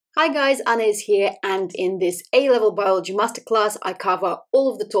Hi guys, Anna is here, and in this A-Level Biology Masterclass, I cover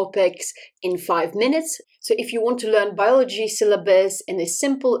all of the topics in 5 minutes. So if you want to learn biology syllabus in a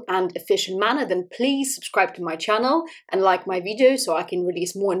simple and efficient manner, then please subscribe to my channel and like my videos so I can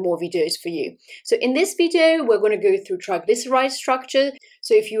release more and more videos for you. So in this video, we're going to go through triglyceride structure.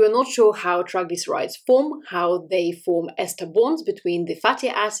 So if you are not sure how triglycerides form, how they form ester bonds between the fatty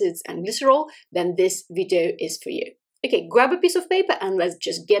acids and glycerol, then this video is for you. Okay, grab a piece of paper and let's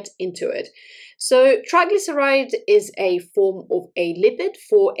just get into it. So triglyceride is a form of a lipid.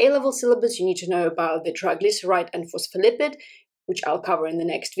 For A-level syllabus, you need to know about the triglyceride and phospholipid, which I'll cover in the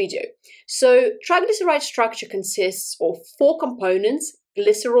next video. So triglyceride structure consists of 4 components: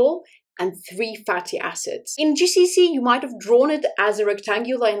 glycerol and 3 fatty acids. In GCSE, you might have drawn it as a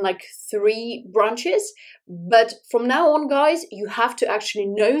rectangular in like 3 branches, but from now on, guys, you have to actually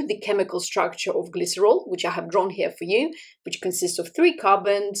know the chemical structure of glycerol, which I have drawn here for you, which consists of 3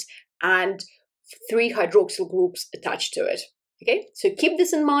 carbons and 3 hydroxyl groups attached to it. Okay, so keep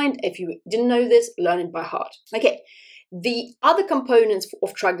this in mind. If you didn't know this, learn it by heart. Okay, the other components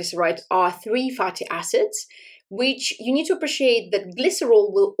of triglyceride are 3 fatty acids, which you need to appreciate that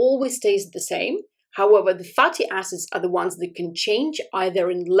glycerol will always stay the same. However, the fatty acids are the ones that can change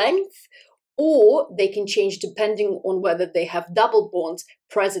either in length or they can change depending on whether they have double bonds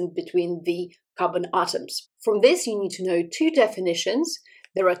present between the carbon atoms. From this, you need to know 2 definitions.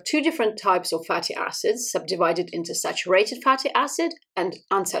 There are 2 different types of fatty acids subdivided into saturated fatty acid and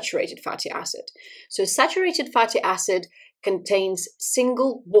unsaturated fatty acid. So saturated fatty acid contains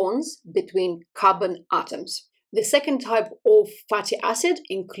single bonds between carbon atoms. The second type of fatty acid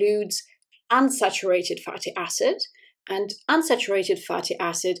includes unsaturated fatty acid, and unsaturated fatty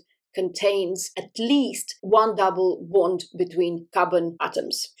acid contains at least 1 double bond between carbon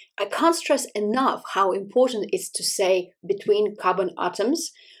atoms. I can't stress enough how important it is to say between carbon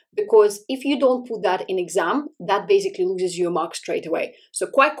atoms, because if you don't put that in exam, that basically loses your mark straight away. So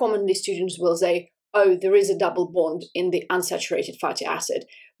quite commonly students will say, oh, there is a double bond in the unsaturated fatty acid.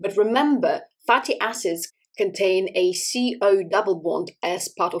 But remember, fatty acids contain a CO double bond as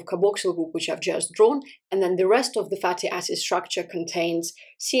part of carboxyl group, which I've just drawn, and then the rest of the fatty acid structure contains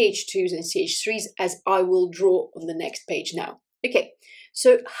CH2s and CH3s, as I will draw on the next page now. Okay,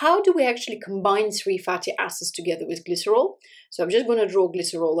 so how do we actually combine 3 fatty acids together with glycerol? So I'm just going to draw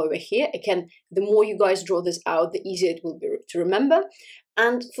glycerol over here. Again, the more you guys draw this out, the easier it will be to remember.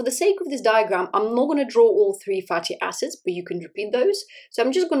 And for the sake of this diagram, I'm not going to draw all 3 fatty acids, but you can repeat those. So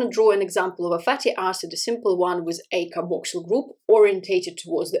I'm just going to draw an example of a fatty acid, a simple one with a carboxyl group orientated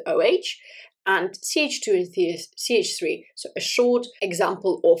towards the OH, and CH2 and CH3, so a short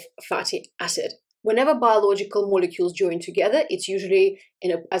example of fatty acid. Whenever biological molecules join together, it's usually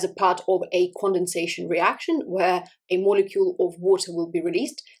as a part of a condensation reaction where a molecule of water will be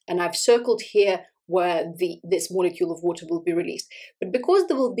released, and I've circled here where this molecule of water will be released. But because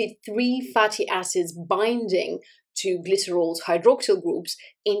there will be 3 fatty acids binding to glycerol's hydroxyl groups,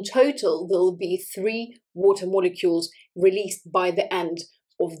 in total there will be 3 water molecules released by the end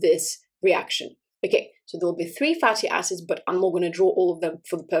of this reaction. Okay, so there will be 3 fatty acids, but I'm not going to draw all of them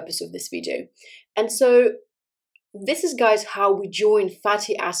for the purpose of this video. And so this is, guys, how we join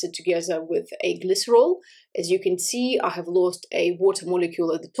fatty acid together with a glycerol. As you can see, I have lost a water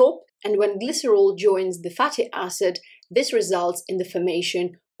molecule at the top. And when glycerol joins the fatty acid, this results in the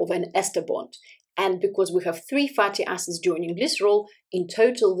formation of an ester bond. And because we have 3 fatty acids joining glycerol, in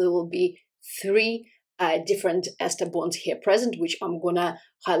total there will be 3 different ester bonds here present, which I'm going to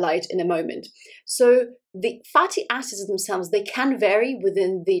highlight in a moment. So the fatty acids themselves, they can vary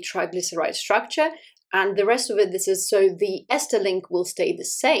within the triglyceride structure. And the rest of it, so the ester link will stay the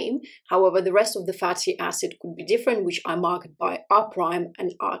same. However, the rest of the fatty acid could be different, which are marked by R'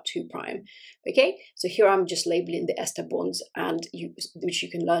 and R2'. Okay, so here I'm just labeling the ester bonds, which you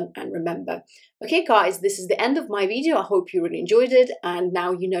can learn and remember. Okay, guys, this is the end of my video. I hope you really enjoyed it, and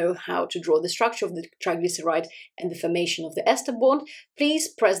now you know how to draw the structure of the triglyceride and the formation of the ester bond. Please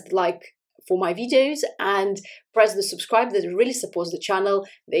press the like for my videos and press the subscribe. That really supports the channel.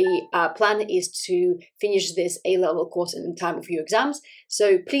 The plan is to finish this A-level course in time of your exams.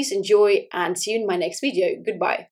 So please enjoy and see you in my next video. Goodbye.